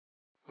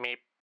Meep.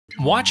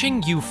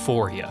 Watching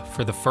Euphoria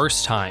for the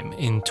first time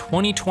in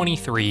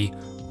 2023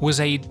 was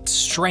a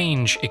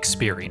strange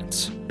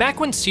experience. Back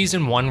when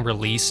season 1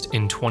 released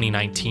in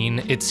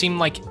 2019, it seemed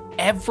like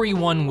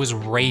everyone was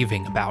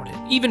raving about it,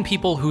 even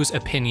people whose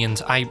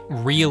opinions I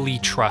really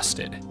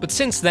trusted. But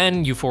since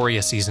then,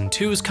 Euphoria season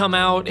 2's come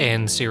out,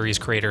 and series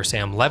creator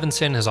Sam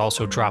Levinson has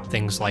also dropped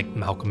things like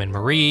Malcolm and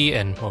Marie,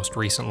 and most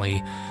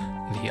recently,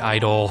 The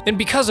Idol. And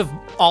because of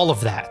all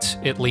of that,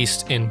 at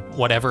least in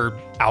whatever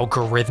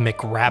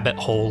algorithmic rabbit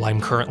hole I'm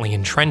currently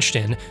entrenched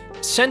in,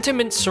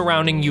 sentiments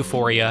surrounding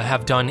Euphoria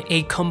have done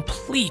a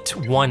complete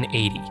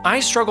 180. I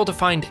struggle to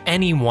find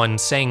anyone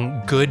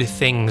saying good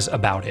things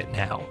about it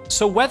now.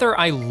 So whether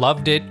I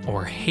loved it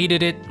or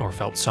hated it or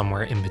felt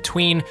somewhere in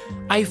between,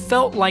 I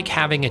felt like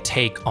having a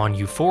take on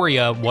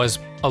Euphoria was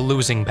a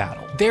losing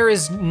battle. There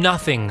is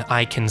nothing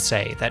I can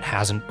say that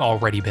hasn't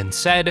already been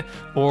said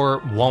or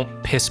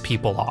won't piss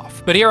people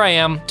off. But here I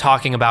am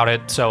talking about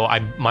it, so I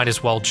might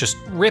as well just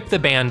rip the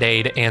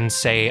band-aid and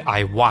say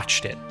I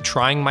watched it,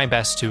 trying my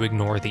best to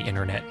ignore the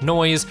internet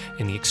noise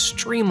and the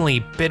extremely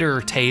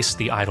bitter taste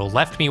The Idol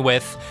left me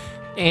with,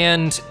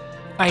 and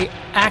I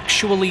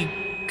actually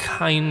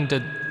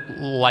kinda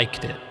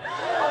liked it.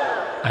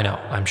 I know,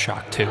 I'm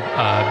shocked too.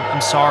 I'm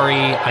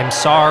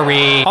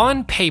sorry.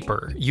 On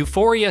paper,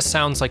 Euphoria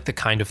sounds like the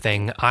kind of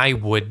thing I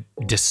would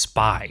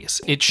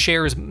despise. It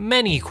shares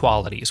many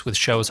qualities with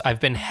shows I've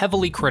been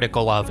heavily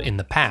critical of in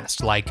the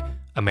past, like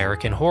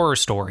American Horror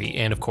Story,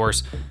 and of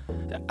course,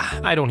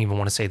 I don't even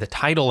want to say the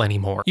title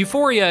anymore.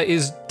 Euphoria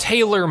is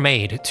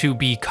tailor-made to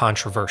be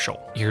controversial.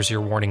 Here's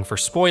your warning for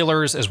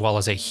spoilers, as well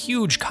as a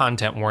huge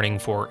content warning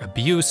for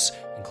abuse,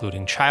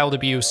 including child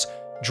abuse,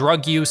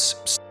 drug use,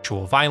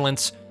 sexual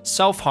violence,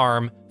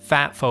 self-harm,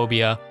 fat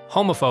phobia,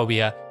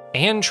 homophobia,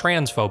 and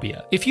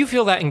transphobia. If you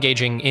feel that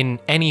engaging in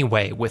any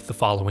way with the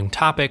following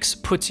topics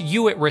puts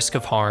you at risk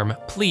of harm,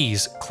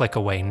 please click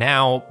away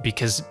now,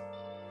 because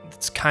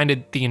it's kind of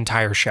the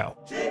entire show.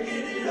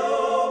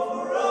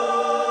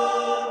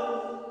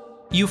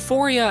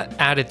 Euphoria,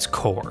 at its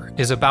core,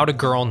 is about a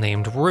girl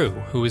named Rue,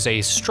 who is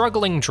a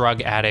struggling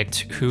drug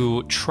addict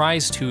who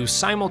tries to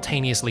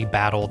simultaneously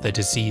battle the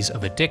disease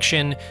of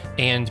addiction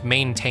and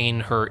maintain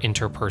her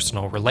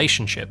interpersonal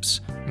relationships.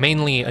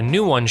 Mainly a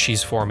new one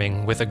she's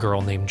forming with a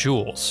girl named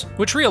Jules,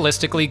 which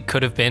realistically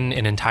could have been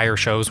an entire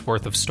show's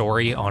worth of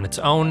story on its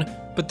own,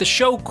 but the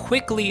show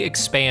quickly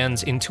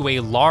expands into a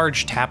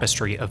large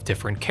tapestry of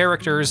different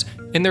characters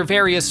and their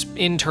various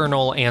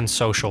internal and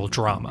social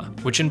drama,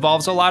 which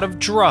involves a lot of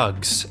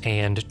drugs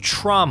and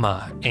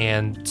trauma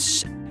and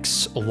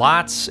sex,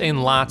 lots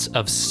and lots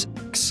of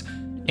sex,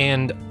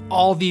 and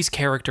all these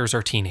characters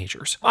are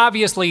teenagers.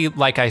 Obviously,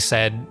 like I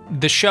said,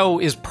 the show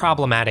is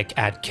problematic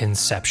at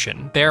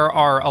conception. There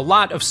are a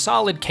lot of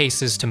solid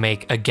cases to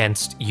make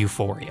against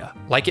Euphoria,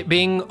 like it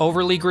being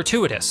overly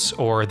gratuitous,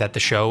 or that the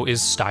show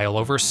is style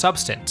over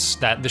substance,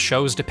 that the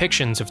show's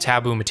depictions of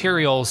taboo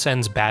material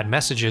sends bad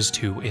messages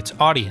to its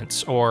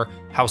audience, or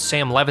how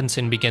Sam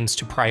Levinson begins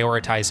to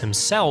prioritize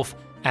himself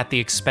at the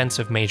expense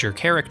of major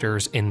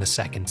characters in the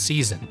second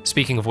season.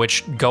 Speaking of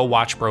which, go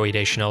watch Broey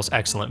Deschanel's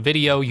excellent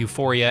video,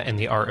 Euphoria and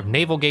the Art of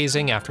Navel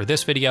Gazing, after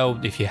this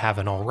video, if you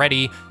haven't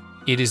already.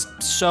 It is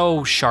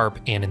so sharp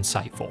and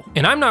insightful.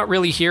 And I'm not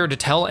really here to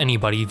tell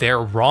anybody they're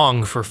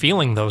wrong for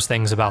feeling those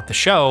things about the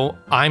show.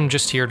 I'm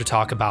just here to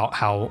talk about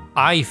how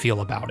I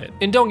feel about it.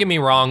 And don't get me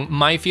wrong,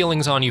 my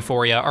feelings on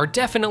Euphoria are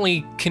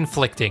definitely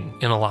conflicting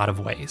in a lot of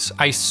ways.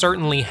 I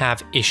certainly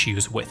have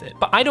issues with it,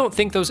 but I don't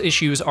think those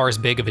issues are as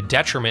big of a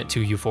detriment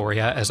to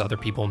Euphoria as other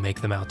people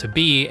make them out to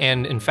be,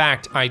 and in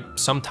fact, I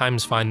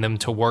sometimes find them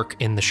to work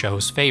in the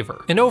show's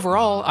favor. And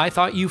overall, I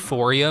thought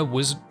Euphoria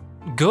was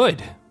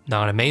good.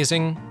 Not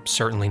amazing,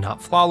 certainly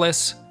not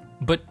flawless,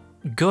 but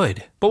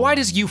good. But why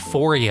does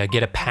Euphoria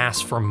get a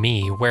pass from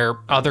me where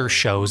other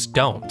shows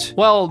don't?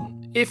 Well,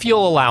 if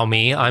you'll allow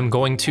me, I'm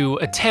going to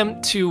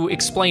attempt to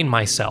explain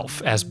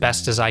myself as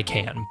best as I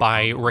can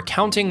by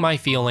recounting my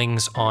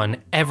feelings on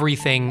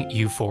everything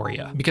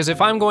Euphoria. Because if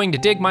I'm going to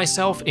dig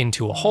myself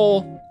into a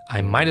hole,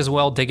 I might as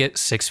well dig it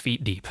 6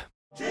 feet deep.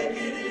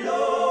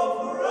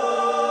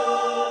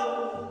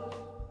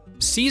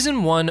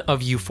 Season 1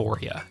 of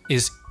Euphoria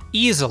is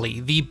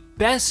easily the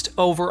best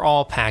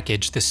overall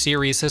package the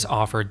series has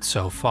offered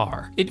so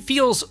far. It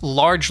feels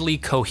largely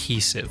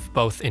cohesive,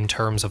 both in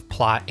terms of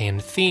plot and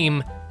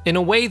theme, in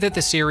a way that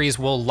the series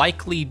will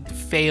likely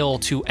fail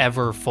to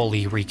ever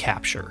fully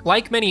recapture.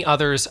 Like many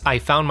others, I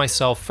found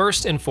myself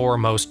first and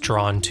foremost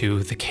drawn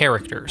to the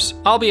characters.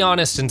 I'll be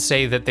honest and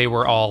say that they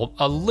were all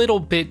a little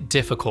bit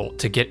difficult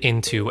to get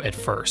into at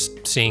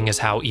first, seeing as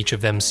how each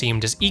of them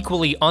seemed as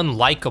equally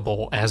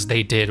unlikable as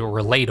they did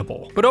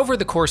relatable. But over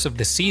the course of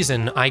the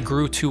season, I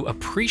grew to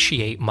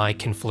appreciate my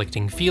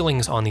conflicting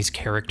feelings on these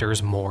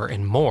characters more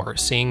and more,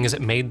 seeing as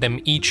it made them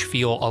each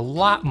feel a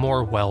lot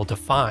more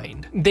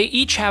well-defined. They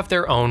each have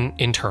their own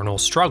internal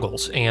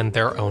struggles and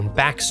their own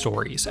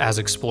backstories, as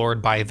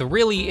explored by the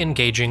really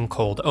engaging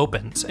cold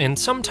opens, and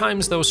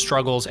sometimes those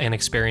struggles and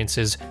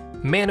experiences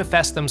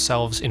manifest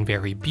themselves in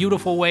very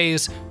beautiful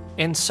ways,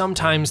 and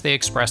sometimes they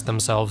express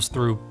themselves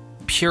through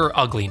pure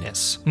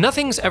ugliness.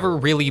 Nothing's ever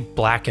really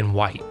black and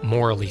white,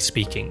 morally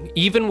speaking,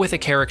 even with a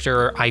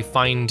character I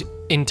find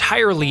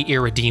entirely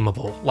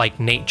irredeemable, like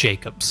Nate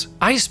Jacobs.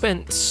 I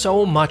spent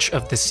so much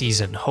of the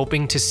season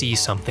hoping to see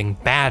something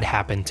bad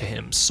happen to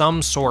him,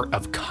 some sort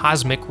of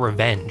cosmic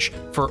revenge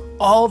for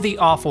all the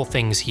awful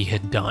things he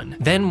had done.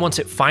 Then once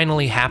it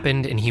finally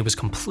happened and he was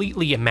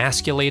completely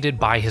emasculated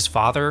by his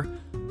father,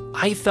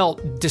 I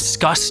felt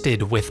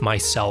disgusted with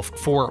myself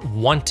for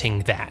wanting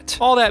that.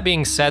 All that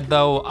being said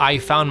though, I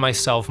found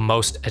myself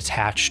most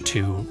attached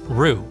to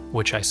Rue,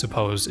 which I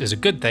suppose is a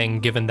good thing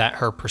given that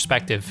her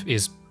perspective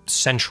is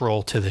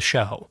central to the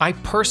show. I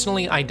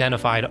personally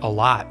identified a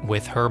lot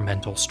with her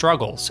mental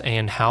struggles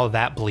and how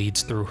that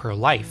bleeds through her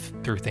life,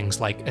 through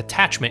things like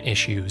attachment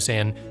issues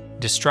and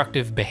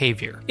destructive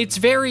behavior. It's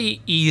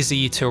very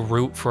easy to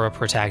root for a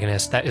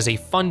protagonist that is a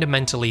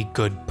fundamentally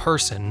good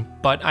person,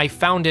 but I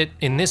found it,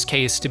 in this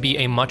case, to be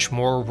a much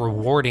more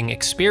rewarding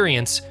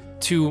experience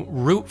to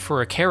root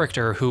for a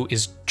character who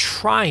is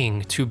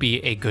trying to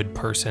be a good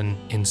person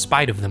in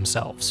spite of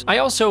themselves. I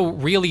also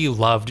really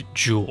loved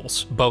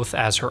Jules, both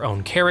as her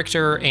own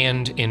character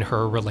and in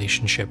her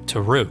relationship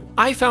to Rue.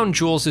 I found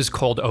Jules'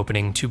 cold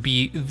opening to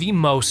be the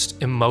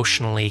most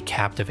emotionally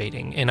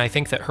captivating, and I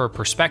think that her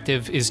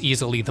perspective is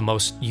easily the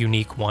most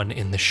unique one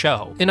in the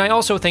show. And I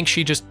also think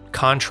she just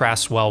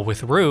contrasts well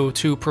with Rue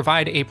to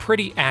provide a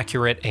pretty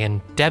accurate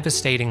and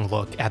devastating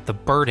look at the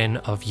burden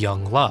of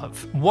young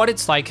love. What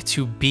it's like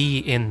to be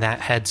in that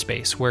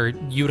headspace where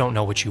you don't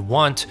know what you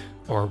want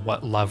or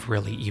what love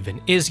really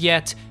even is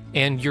yet,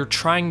 and you're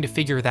trying to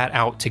figure that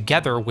out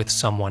together with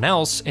someone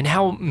else, and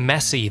how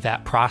messy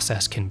that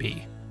process can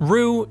be.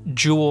 Rue,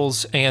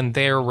 Jules, and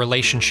their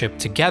relationship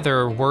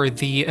together were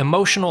the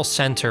emotional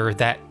center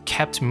that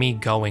kept me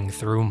going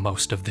through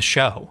most of the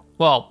show.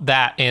 Well,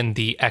 that and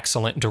the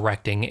excellent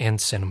directing and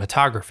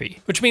cinematography.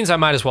 Which means I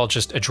might as well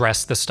just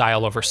address the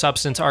style over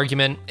substance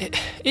argument.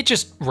 It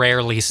just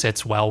rarely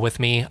sits well with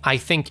me. I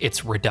think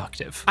it's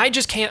reductive. I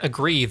just can't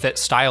agree that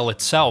style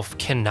itself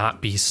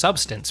cannot be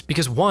substance,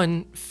 because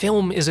one,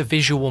 film is a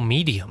visual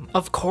medium.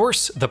 Of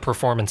course, the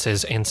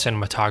performances and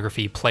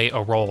cinematography play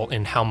a role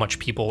in how much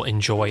people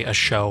enjoy a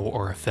show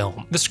or a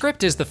film. The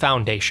script is the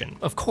foundation,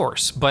 of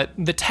course, but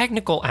the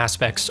technical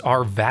aspects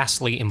are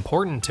vastly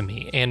important to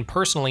me, and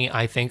personally,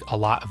 I think a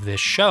lot of this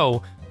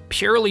show,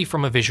 purely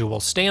from a visual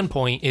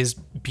standpoint, is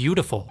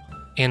beautiful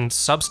and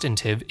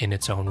substantive in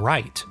its own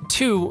right.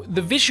 Two,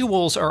 the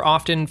visuals are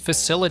often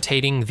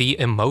facilitating the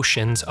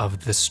emotions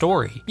of the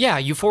story. Yeah,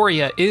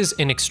 Euphoria is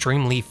an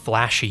extremely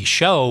flashy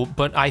show,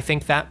 but I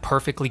think that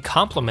perfectly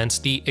complements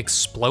the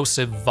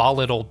explosive,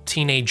 volatile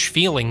teenage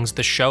feelings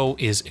the show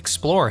is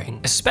exploring.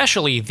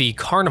 Especially the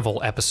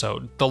carnival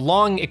episode. The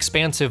long,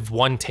 expansive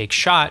one-take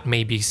shot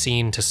may be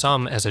seen to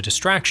some as a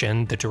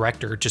distraction, the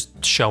director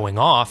just showing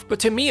off, but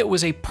to me it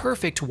was a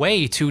perfect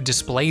way to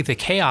display the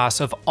chaos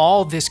of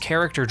all this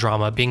character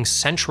drama being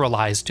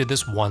centralized to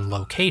this one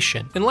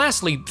location. And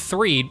lastly,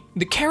 three,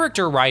 the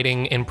character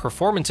writing and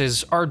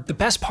performances are the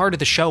best part of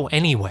the show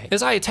anyway.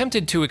 As I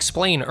attempted to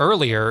explain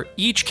earlier,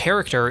 each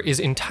character is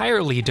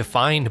entirely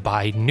defined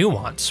by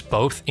nuance,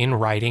 both in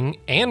writing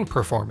and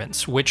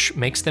performance, which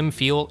makes them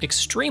feel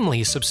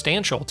extremely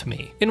substantial to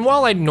me. And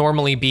while I'd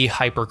normally be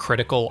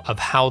hypercritical of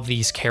how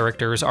these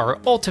characters are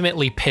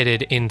ultimately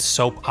pitted in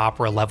soap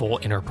opera level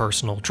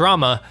interpersonal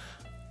drama,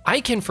 I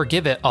can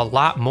forgive it a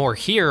lot more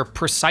here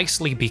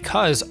precisely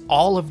because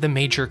all of the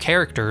major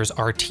characters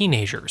are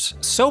teenagers.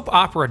 Soap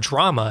opera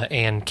drama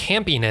and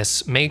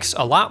campiness makes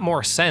a lot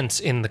more sense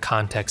in the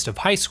context of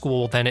high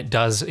school than it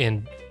does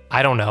in,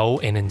 I don't know,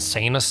 an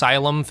insane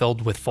asylum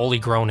filled with fully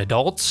grown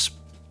adults.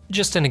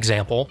 Just an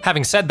example.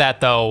 Having said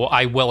that though,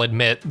 I will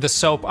admit the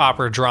soap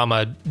opera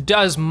drama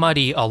does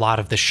muddy a lot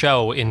of the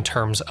show in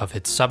terms of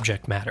its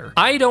subject matter.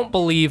 I don't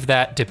believe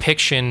that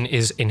depiction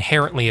is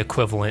inherently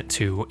equivalent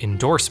to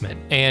endorsement,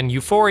 and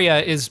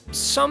Euphoria is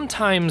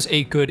sometimes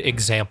a good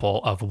example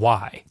of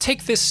why.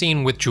 Take this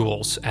scene with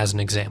Jules as an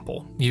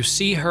example. You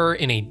see her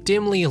in a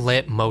dimly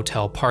lit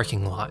motel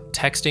parking lot,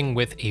 texting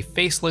with a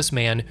faceless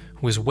man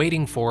who is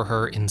waiting for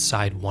her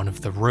inside one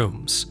of the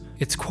rooms.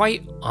 It's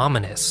quite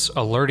ominous,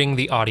 alerting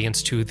the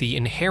audience to the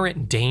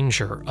inherent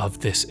danger of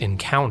this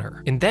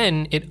encounter. And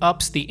then it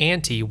ups the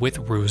ante with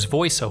Rue's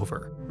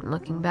voiceover.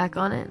 Looking back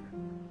on it,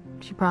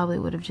 she probably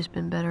would have just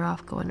been better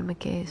off going to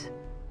McKay's.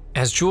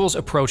 As Jules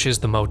approaches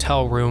the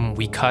motel room,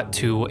 we cut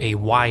to a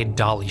wide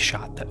dolly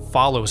shot that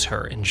follows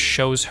her and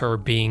shows her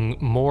being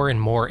more and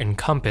more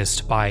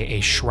encompassed by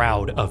a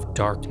shroud of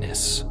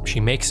darkness. She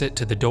makes it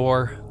to the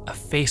door, a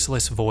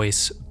faceless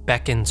voice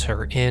beckons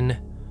her in,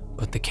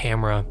 but the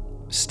camera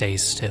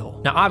stays still.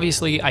 Now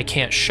obviously I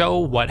can't show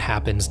what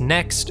happens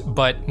next,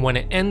 but when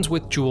it ends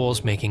with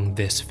Jules making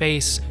this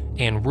face,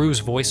 and Rue's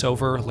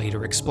voiceover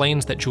later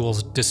explains that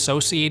Jules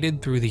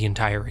dissociated through the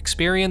entire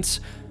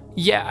experience,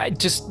 yeah,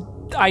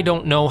 I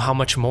don't know how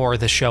much more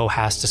the show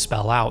has to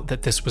spell out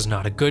that this was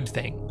not a good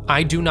thing.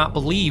 I do not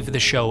believe the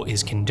show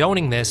is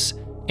condoning this,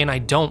 and I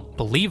don't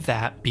believe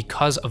that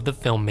because of the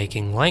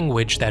filmmaking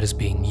language that is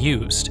being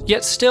used.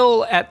 Yet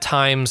still, at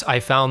times, I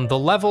found the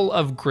level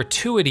of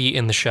gratuity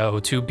in the show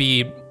to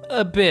be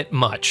a bit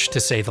much,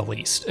 to say the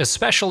least,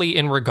 especially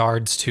in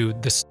regards to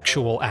the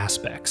sexual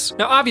aspects.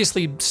 Now,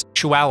 obviously,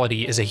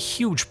 sexuality is a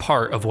huge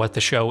part of what the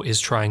show is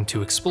trying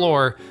to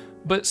explore,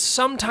 but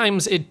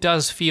sometimes it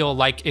does feel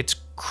like it's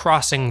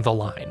crossing the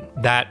line,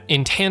 that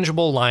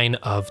intangible line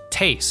of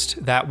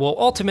taste that will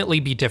ultimately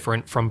be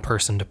different from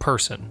person to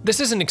person. This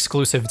isn't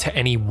exclusive to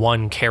any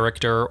one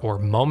character or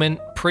moment.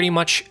 Pretty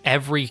much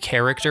every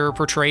character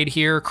portrayed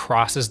here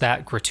crosses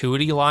that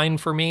gratuity line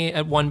for me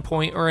at one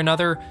point or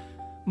another.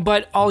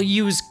 But I'll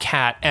use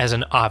Kat as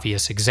an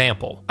obvious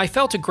example. I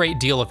felt a great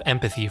deal of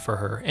empathy for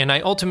her, and I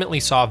ultimately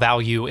saw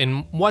value in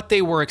what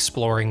they were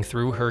exploring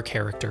through her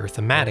character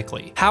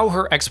thematically. How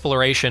her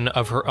exploration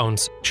of her own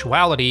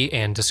sexuality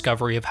and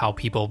discovery of how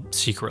people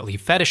secretly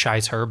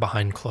fetishize her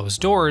behind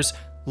closed doors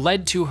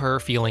led to her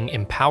feeling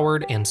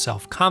empowered and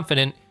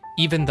self-confident,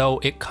 even though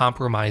it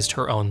compromised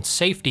her own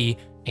safety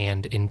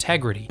and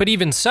integrity. But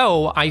even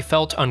so, I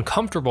felt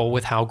uncomfortable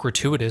with how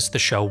gratuitous the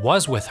show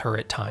was with her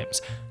at times.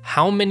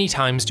 How many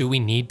times do we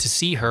need to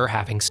see her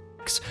having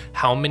sex?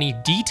 How many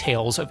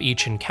details of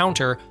each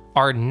encounter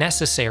are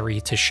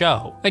necessary to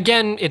show?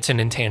 Again, it's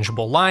an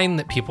intangible line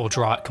that people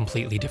draw at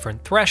completely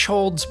different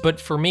thresholds, but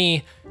for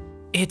me,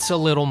 it's a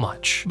little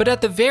much. But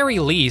at the very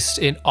least,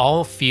 it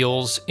all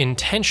feels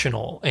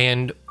intentional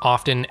and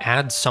often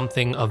adds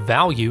something of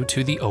value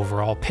to the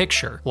overall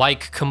picture,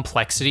 like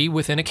complexity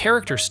within a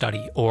character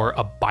study, or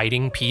a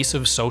biting piece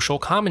of social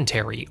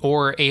commentary,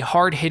 or a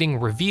hard-hitting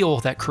reveal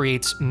that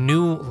creates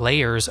new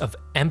layers of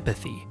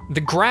empathy.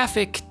 The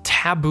graphic,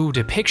 taboo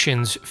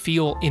depictions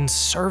feel in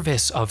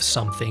service of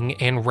something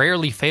and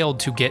rarely failed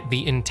to get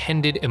the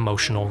intended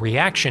emotional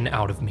reaction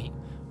out of me,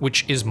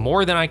 which is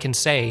more than I can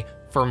say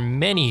for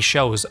many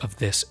shows of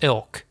this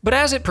ilk. But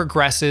as it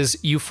progresses,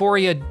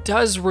 Euphoria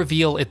does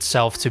reveal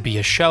itself to be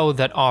a show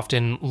that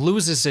often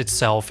loses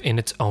itself in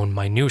its own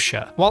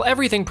minutia. While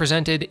everything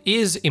presented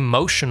is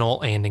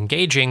emotional and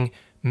engaging,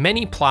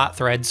 many plot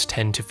threads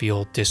tend to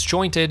feel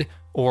disjointed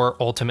or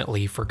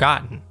ultimately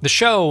forgotten. The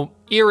show,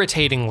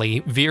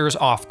 irritatingly, veers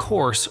off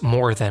course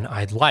more than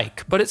I'd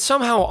like, but it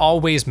somehow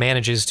always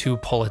manages to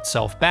pull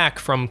itself back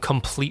from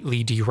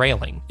completely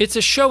derailing. It's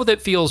a show that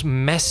feels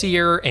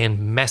messier and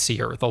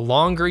messier the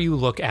longer you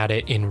look at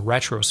it in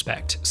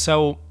retrospect,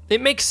 so it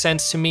makes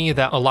sense to me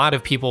that a lot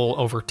of people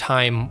over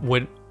time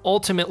would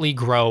ultimately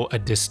grow a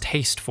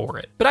distaste for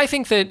it. But I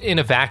think that in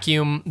a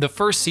vacuum, the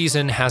first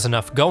season has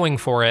enough going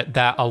for it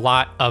that a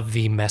lot of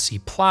the messy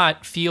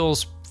plot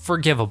feels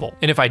forgivable.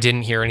 And if I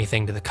didn't hear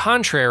anything to the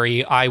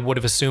contrary, I would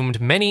have assumed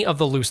many of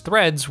the loose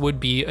threads would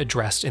be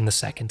addressed in the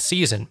second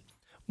season.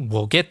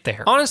 We'll get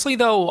there. Honestly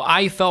though,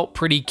 I felt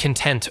pretty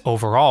content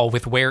overall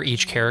with where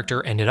each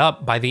character ended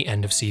up by the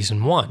end of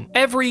season 1.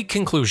 Every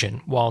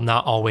conclusion, while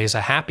not always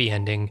a happy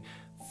ending,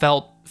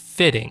 felt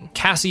fitting.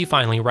 Cassie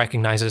finally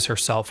recognizes her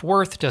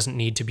self-worth doesn't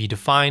need to be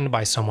defined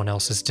by someone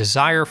else's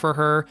desire for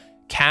her.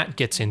 Kat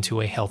gets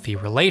into a healthy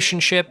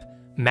relationship.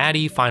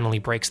 Maddie finally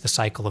breaks the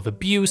cycle of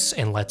abuse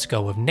and lets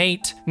go of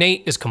Nate.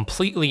 Nate is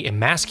completely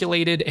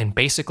emasculated and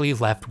basically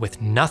left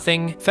with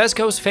nothing.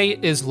 Fezco's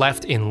fate is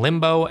left in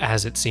limbo,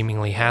 as it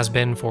seemingly has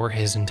been for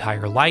his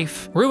entire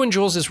life. Rue and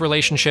Jules'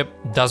 relationship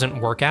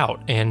doesn't work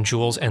out, and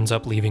Jules ends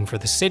up leaving for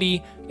the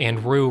city,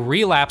 and Rue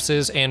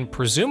relapses and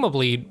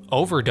presumably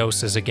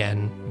overdoses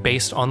again,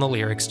 based on the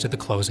lyrics to the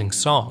closing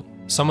song.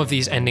 Some of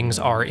these endings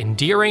are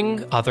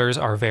endearing, others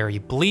are very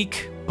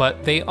bleak,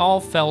 but they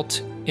all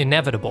felt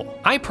inevitable.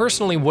 I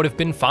personally would have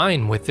been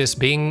fine with this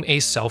being a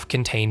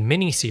self-contained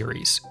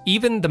miniseries.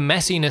 Even the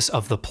messiness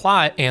of the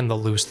plot and the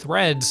loose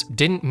threads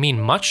didn't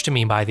mean much to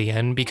me by the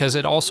end because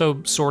it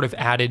also sort of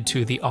added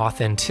to the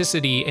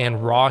authenticity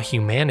and raw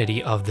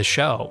humanity of the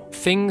show.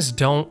 Things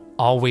don't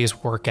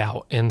always work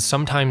out, and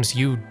sometimes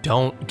you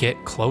don't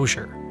get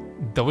closure.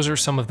 Those are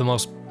some of the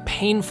most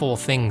painful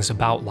things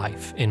about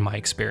life, in my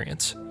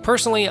experience.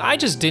 Personally, I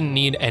just didn't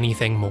need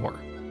anything more.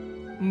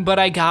 But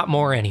I got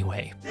more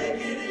anyway.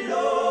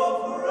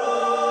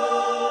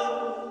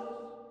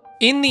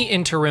 In the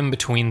interim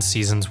between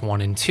seasons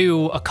 1 and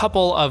 2, a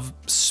couple of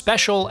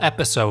special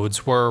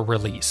episodes were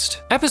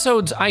released.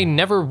 Episodes I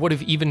never would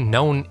have even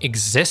known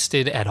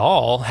existed at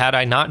all had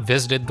I not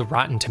visited the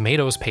Rotten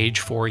Tomatoes page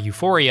for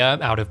Euphoria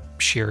out of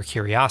sheer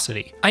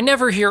curiosity. I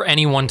never hear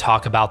anyone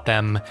talk about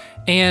them,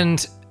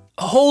 and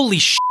holy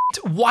shit,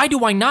 why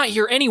do I not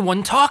hear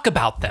anyone talk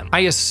about them?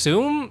 I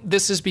assume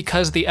this is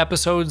because the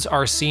episodes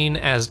are seen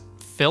as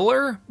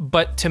filler,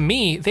 but to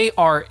me, they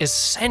are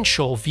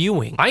essential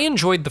viewing. I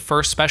enjoyed the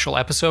first special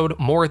episode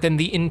more than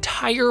the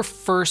entire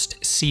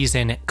first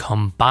season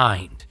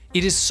combined.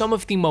 It is some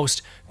of the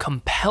most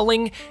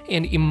compelling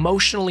and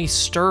emotionally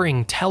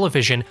stirring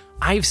television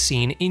I've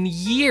seen in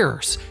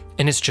years,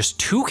 and it's just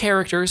two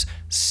characters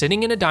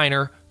sitting in a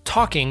diner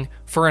talking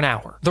for an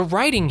hour. The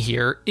writing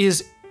here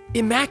is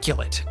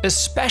immaculate,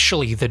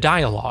 especially the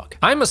dialogue.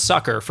 I'm a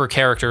sucker for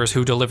characters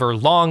who deliver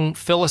long,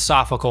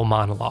 philosophical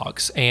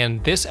monologues,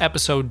 and this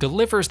episode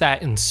delivers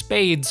that in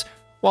spades,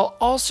 while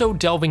also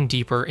delving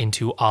deeper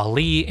into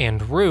Ali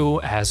and Rue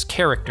as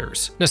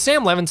characters. Now,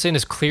 Sam Levinson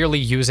is clearly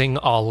using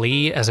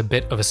Ali as a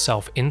bit of a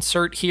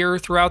self-insert here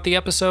throughout the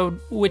episode,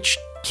 which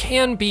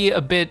can be a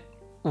bit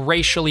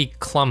racially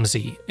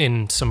clumsy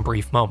in some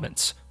brief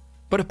moments.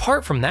 But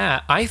apart from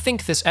that, I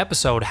think this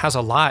episode has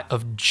a lot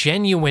of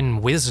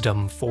genuine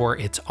wisdom for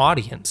its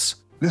audience.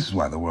 This is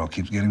why the world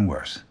keeps getting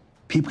worse.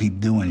 People keep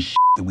doing shit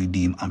that we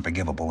deem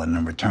unforgivable, and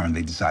in return,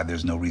 they decide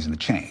there's no reason to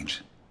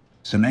change.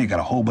 So now you got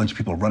a whole bunch of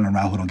people running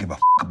around who don't give a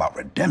about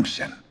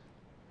redemption.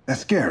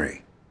 That's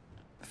scary.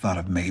 The thought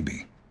of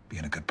maybe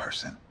being a good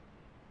person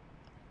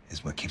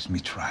is what keeps me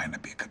trying to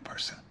be a good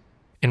person.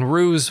 In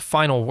Rue's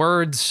final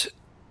words,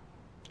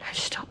 I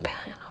just don't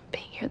plan on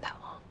being here that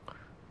long.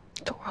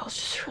 The world's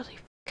just really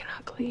fucking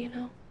ugly, you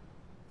know?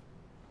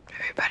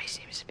 Everybody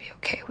seems to be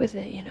okay with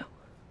it, you know?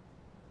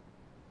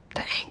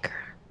 The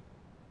anger.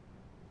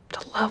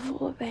 The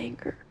level of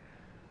anger.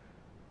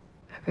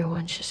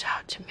 Everyone's just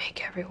out to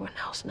make everyone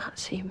else not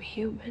seem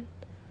human.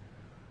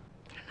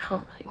 And I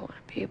don't really want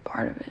to be a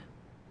part of it.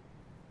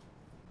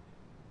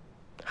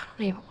 I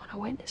don't even want to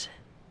witness it.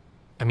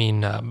 I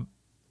mean,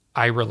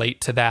 I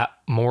relate to that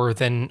more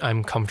than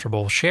I'm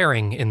comfortable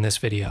sharing in this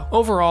video.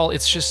 Overall,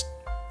 it's just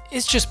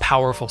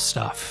powerful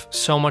stuff.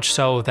 So much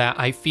so that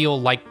I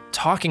feel like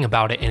talking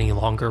about it any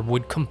longer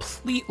would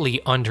completely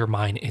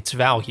undermine its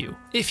value.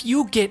 If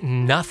you get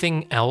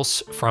nothing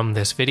else from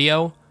this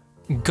video,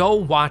 go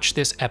watch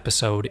this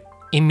episode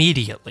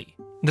immediately.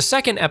 The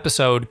second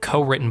episode,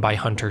 co-written by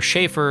Hunter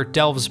Schafer,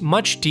 delves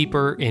much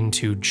deeper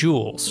into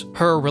Jules,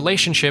 her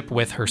relationship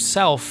with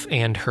herself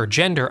and her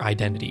gender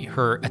identity,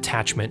 her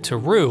attachment to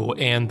Rue,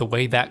 and the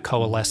way that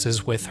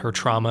coalesces with her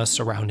trauma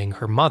surrounding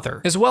her mother,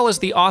 as well as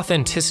the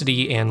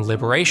authenticity and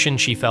liberation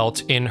she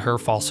felt in her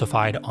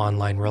falsified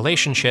online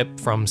relationship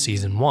from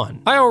season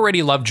 1. I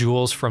already love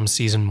Jules from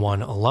season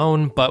 1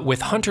 alone, but with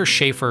Hunter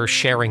Schafer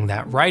sharing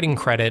that writing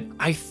credit,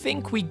 I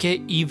think we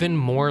get even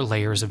more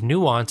layers of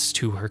nuance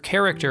to her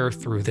character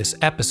through this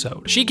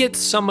episode. She gets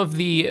some of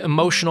the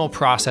emotional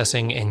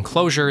processing and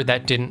closure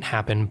that didn't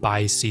happen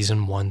by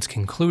season 1's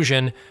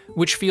conclusion,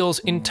 which feels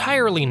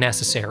entirely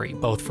necessary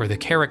both for the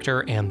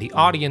character and the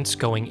audience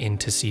going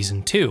into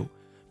season 2,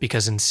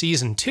 because in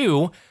season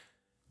 2,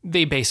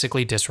 they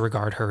basically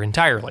disregard her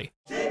entirely.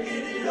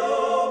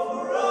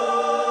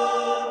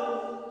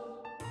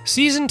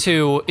 Season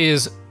 2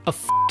 is a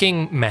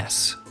fucking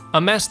mess. A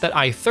mess that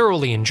I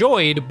thoroughly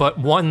enjoyed, but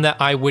one that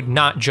I would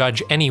not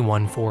judge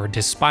anyone for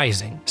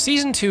despising.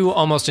 Season 2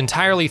 almost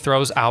entirely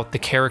throws out the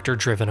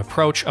character-driven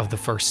approach of the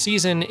first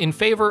season in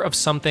favor of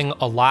something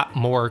a lot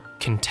more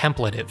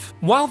contemplative.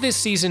 While this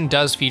season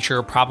does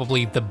feature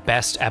probably the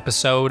best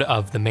episode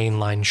of the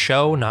mainline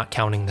show, not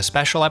counting the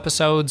special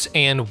episodes,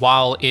 and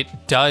while it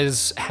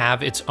does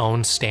have its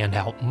own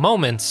standout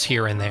moments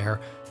here and there,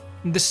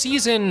 the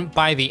season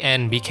by the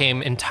end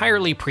became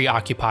entirely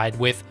preoccupied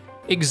with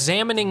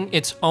examining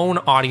its own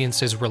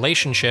audience's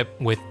relationship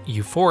with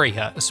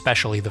Euphoria,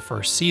 especially the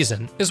first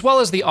season, as well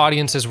as the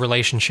audience's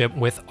relationship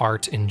with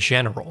art in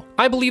general.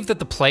 I believe that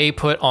the play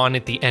put on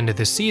at the end of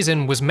the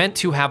season was meant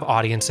to have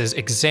audiences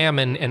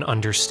examine and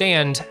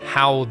understand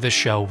how the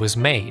show was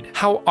made,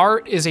 how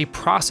art is a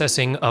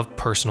processing of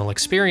personal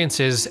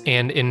experiences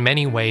and in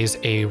many ways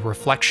a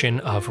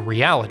reflection of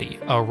reality,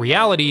 a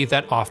reality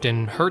that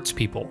often hurts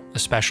people,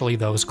 especially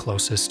those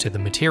closest to the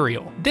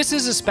material. This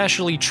is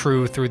especially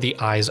true through the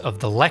eyes of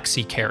the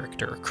Lexi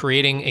character,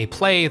 creating a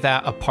play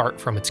that, apart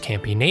from its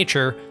campy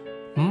nature,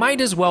 might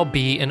as well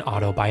be an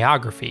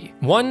autobiography.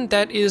 One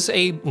that is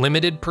a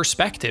limited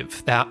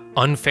perspective that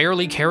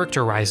unfairly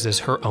characterizes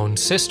her own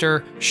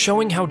sister,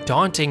 showing how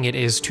daunting it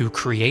is to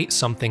create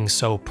something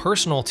so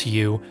personal to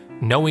you,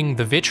 knowing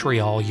the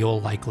vitriol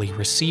you'll likely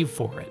receive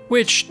for it.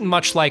 Which,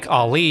 much like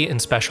Ali in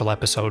Special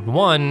Episode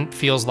 1,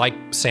 feels like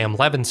Sam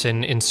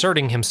Levinson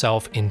inserting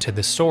himself into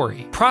the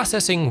story,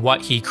 processing what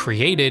he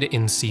created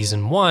in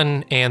Season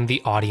 1 and the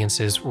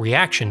audience's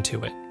reaction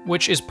to it,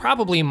 which is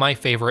probably my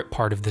favorite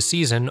part of the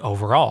season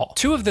overall.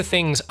 Two of the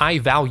things I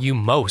value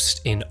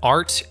most in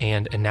art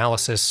and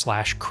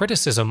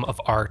analysis/criticism of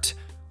art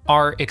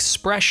are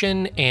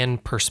expression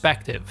and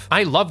perspective.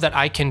 I love that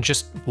I can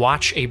just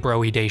watch a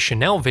Broey de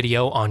Chanel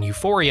video on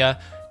Euphoria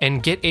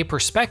and get a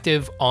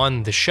perspective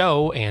on the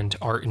show and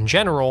art in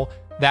general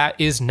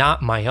that is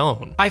not my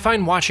own. I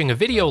find watching a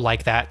video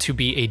like that to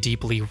be a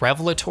deeply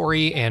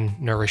revelatory and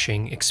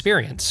nourishing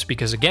experience,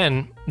 because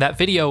again, that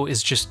video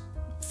is just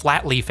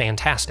flatly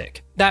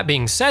fantastic. That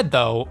being said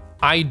though,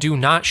 I do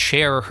not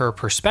share her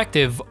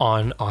perspective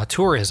on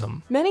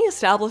auteurism. Many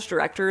established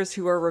directors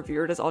who are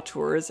revered as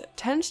auteurs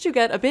tend to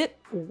get a bit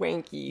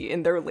wanky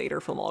in their later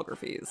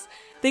filmographies.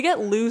 They get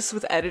loose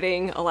with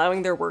editing,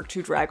 allowing their work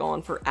to drag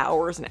on for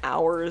hours and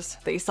hours.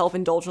 They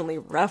self-indulgently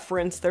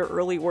reference their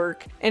early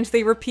work, and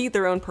they repeat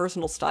their own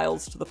personal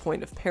styles to the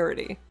point of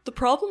parody. The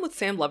problem with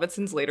Sam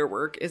Levinson's later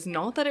work is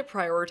not that it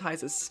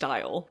prioritizes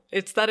style,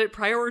 it's that it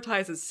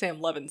prioritizes Sam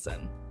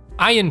Levinson.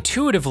 I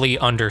intuitively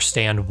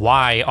understand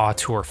why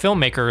auteur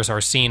filmmakers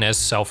are seen as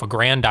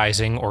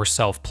self-aggrandizing or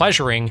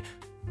self-pleasuring.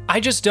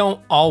 I just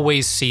don't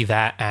always see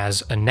that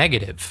as a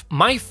negative.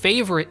 My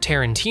favorite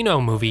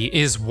Tarantino movie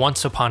is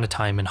Once Upon a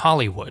Time in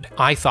Hollywood.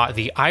 I thought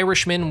The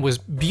Irishman was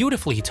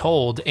beautifully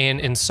told and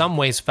in some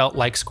ways felt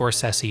like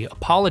Scorsese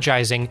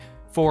apologizing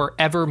for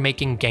ever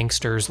making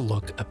gangsters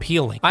look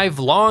appealing. I've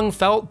long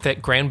felt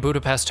that Grand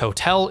Budapest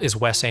Hotel is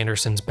Wes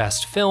Anderson's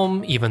best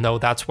film, even though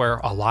that's where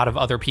a lot of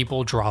other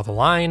people draw the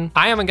line.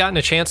 I haven't gotten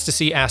a chance to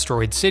see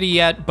Asteroid City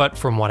yet, but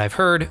from what I've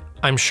heard,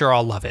 I'm sure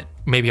I'll love it.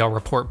 Maybe I'll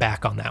report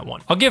back on that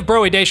one. I'll give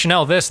Broe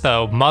Deschanel this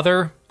though,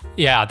 Mother.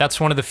 Yeah, that's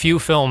one of the few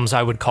films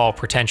I would call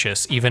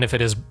pretentious, even if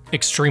it is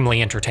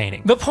extremely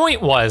entertaining. The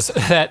point was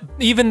that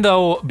even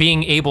though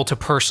being able to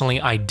personally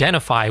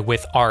identify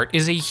with art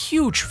is a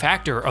huge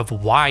factor of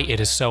why it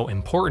is so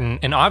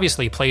important, and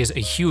obviously plays a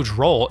huge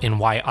role in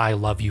why I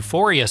love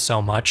Euphoria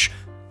so much,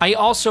 I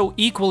also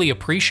equally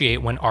appreciate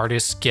when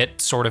artists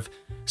get sort of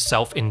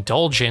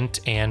self-indulgent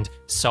and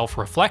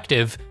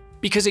self-reflective,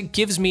 because it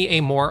gives me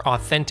a more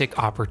authentic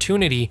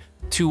opportunity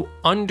to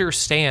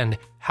understand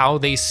how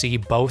they see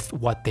both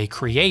what they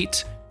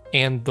create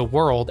and the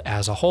world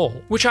as a whole,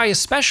 which I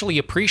especially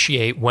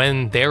appreciate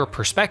when their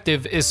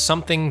perspective is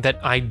something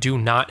that I do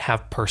not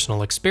have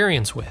personal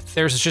experience with.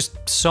 There's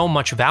just so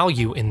much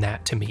value in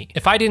that to me.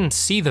 If I didn't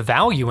see the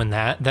value in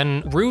that,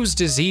 then Rue's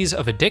disease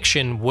of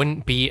addiction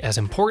wouldn't be as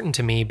important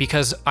to me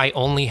because I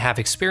only have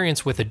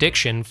experience with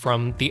addiction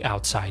from the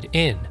outside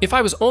in. If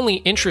I was only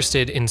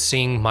interested in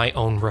seeing my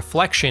own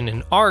reflection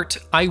in art,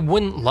 I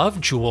wouldn't love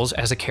Jules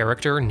as a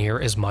character near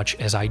as much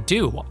as I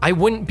do. I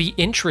wouldn't be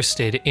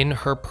interested in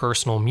her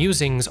personal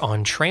musings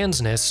on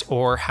transness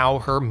or how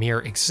her mere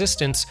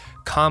existence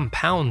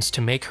compounds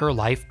to make her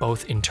life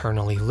both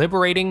internally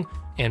liberating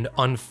and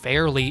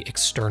unfairly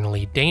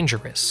externally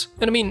dangerous.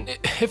 And I mean,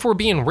 if we're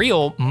being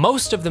real,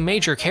 most of the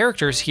major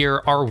characters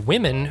here are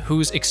women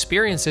whose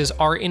experiences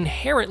are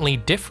inherently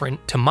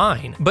different to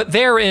mine. But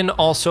therein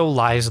also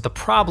lies the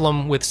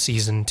problem with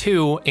season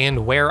 2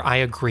 and where I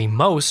agree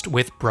most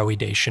with Broe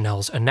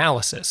Deschanel's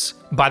analysis.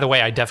 By the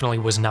way, I definitely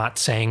was not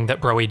saying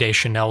that Broe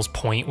Deschanel's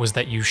point was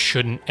that you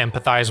shouldn't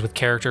empathize with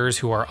characters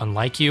who are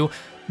unlike you.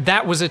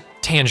 That was a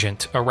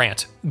tangent, a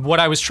rant. What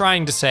I was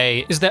trying to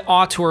say is that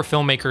auteur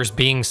filmmakers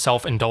being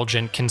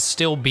self-indulgent can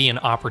still be an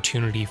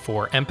opportunity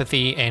for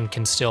empathy and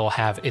can still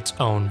have its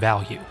own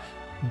value,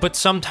 but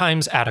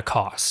sometimes at a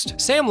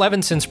cost. Sam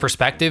Levinson's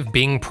perspective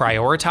being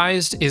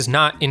prioritized is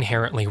not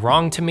inherently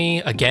wrong to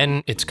me.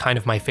 Again, it's kind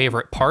of my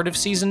favorite part of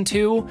season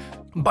 2,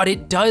 but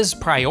it does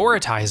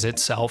prioritize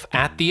itself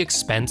at the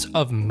expense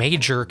of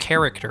major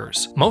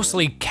characters.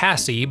 Mostly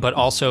Cassie, but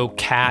also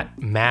Kat,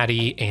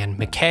 Maddie, and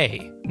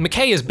McKay.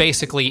 McKay is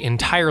basically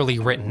entirely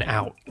written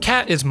out.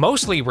 Kat is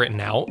mostly written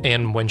out,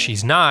 and when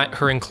she's not,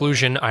 her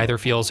inclusion either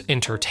feels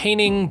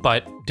entertaining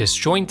but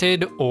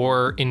disjointed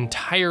or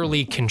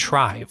entirely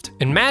contrived.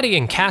 And Maddie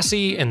and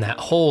Cassie and that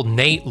whole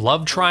Nate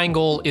love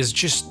triangle is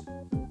just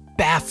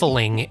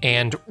baffling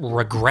and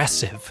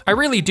regressive. I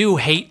really do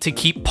hate to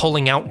keep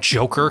pulling out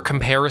Joker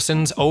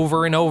comparisons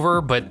over and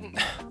over, but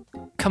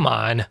come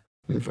on.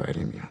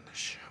 Inviting me on the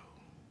show.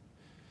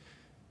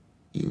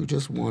 You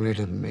just wanted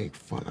to make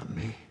fun of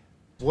me.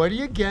 What do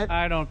you get?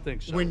 I don't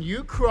think so. When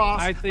you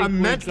cross a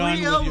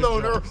mentally ill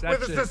loner with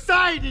a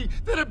society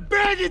that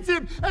abandons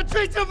him and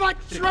treats him like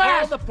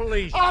trash. Call the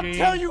police, I'll Gene.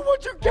 tell you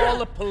what you get. Call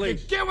the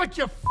police. You get what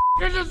you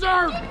f***ing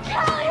deserve.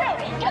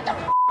 Get the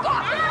f***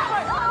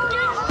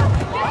 off!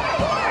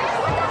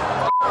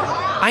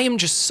 I am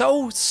just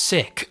so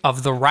sick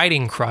of the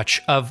writing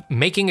crutch of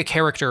making a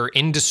character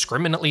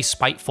indiscriminately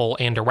spiteful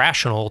and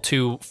irrational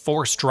to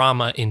force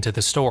drama into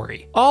the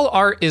story. All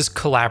art is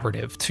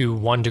collaborative to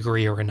one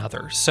degree or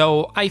another,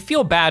 so I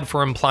feel bad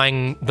for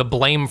implying the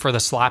blame for the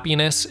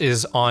sloppiness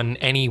is on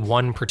any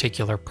one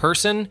particular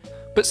person,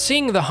 but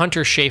seeing the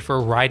Hunter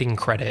Schafer writing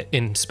credit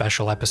in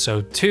Special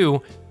Episode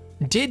 2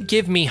 did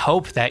give me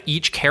hope that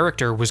each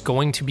character was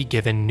going to be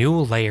given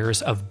new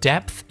layers of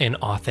depth and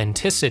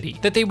authenticity,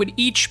 that they would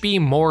each be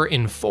more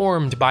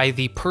informed by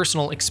the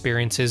personal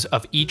experiences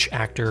of each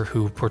actor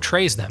who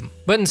portrays them.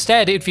 But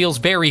instead, it feels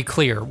very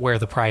clear where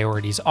the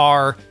priorities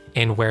are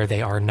and where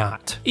they are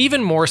not.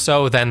 Even more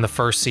so than the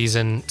first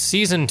season,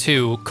 season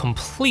 2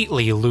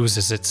 completely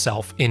loses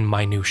itself in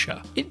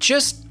minutia. It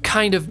just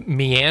kind of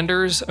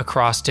meanders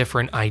across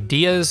different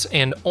ideas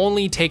and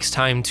only takes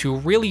time to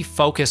really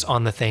focus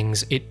on the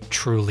things it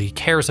truly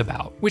cares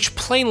about, which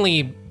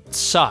plainly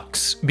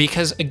sucks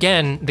because,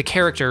 again, the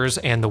characters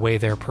and the way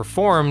they're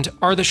performed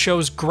are the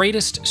show's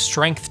greatest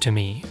strength to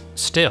me,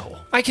 still.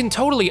 I can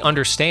totally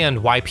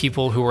understand why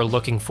people who are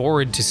looking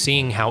forward to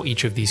seeing how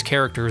each of these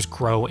characters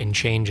grow and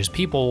change as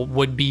people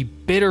would be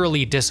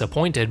bitterly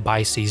disappointed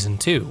by season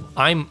 2.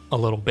 I'm a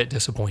little bit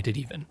disappointed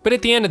even. But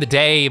at the end of the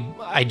day,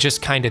 I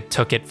just kind of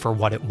took it for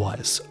what it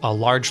was, a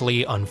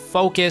largely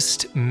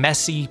unfocused,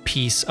 messy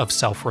piece of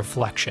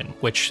self-reflection,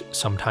 which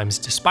sometimes,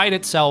 despite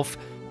itself,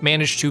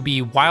 managed to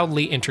be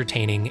wildly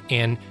entertaining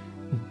and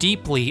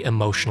deeply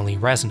emotionally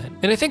resonant.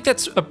 And I think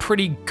that's a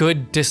pretty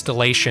good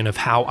distillation of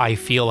how I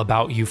feel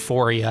about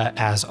Euphoria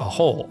as a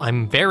whole.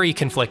 I'm very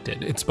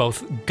conflicted. It's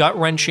both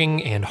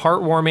gut-wrenching and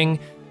heartwarming.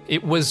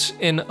 It was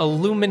an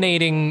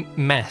illuminating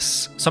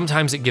mess.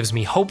 Sometimes it gives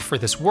me hope for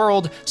this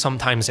world,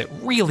 sometimes it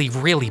really,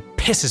 really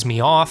pisses me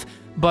off,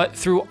 but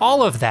through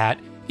all of that,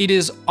 it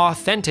is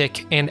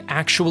authentic and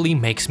actually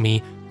makes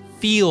me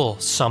feel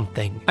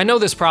something. I know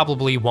this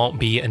probably won't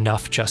be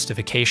enough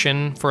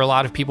justification for a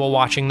lot of people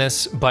watching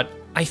this, but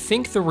I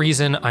think the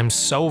reason I'm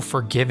so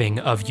forgiving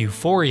of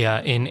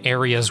Euphoria in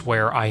areas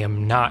where I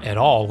am not at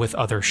all with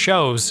other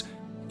shows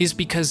is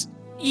because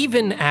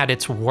even at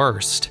its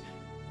worst,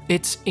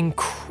 it's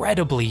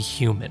incredibly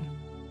human.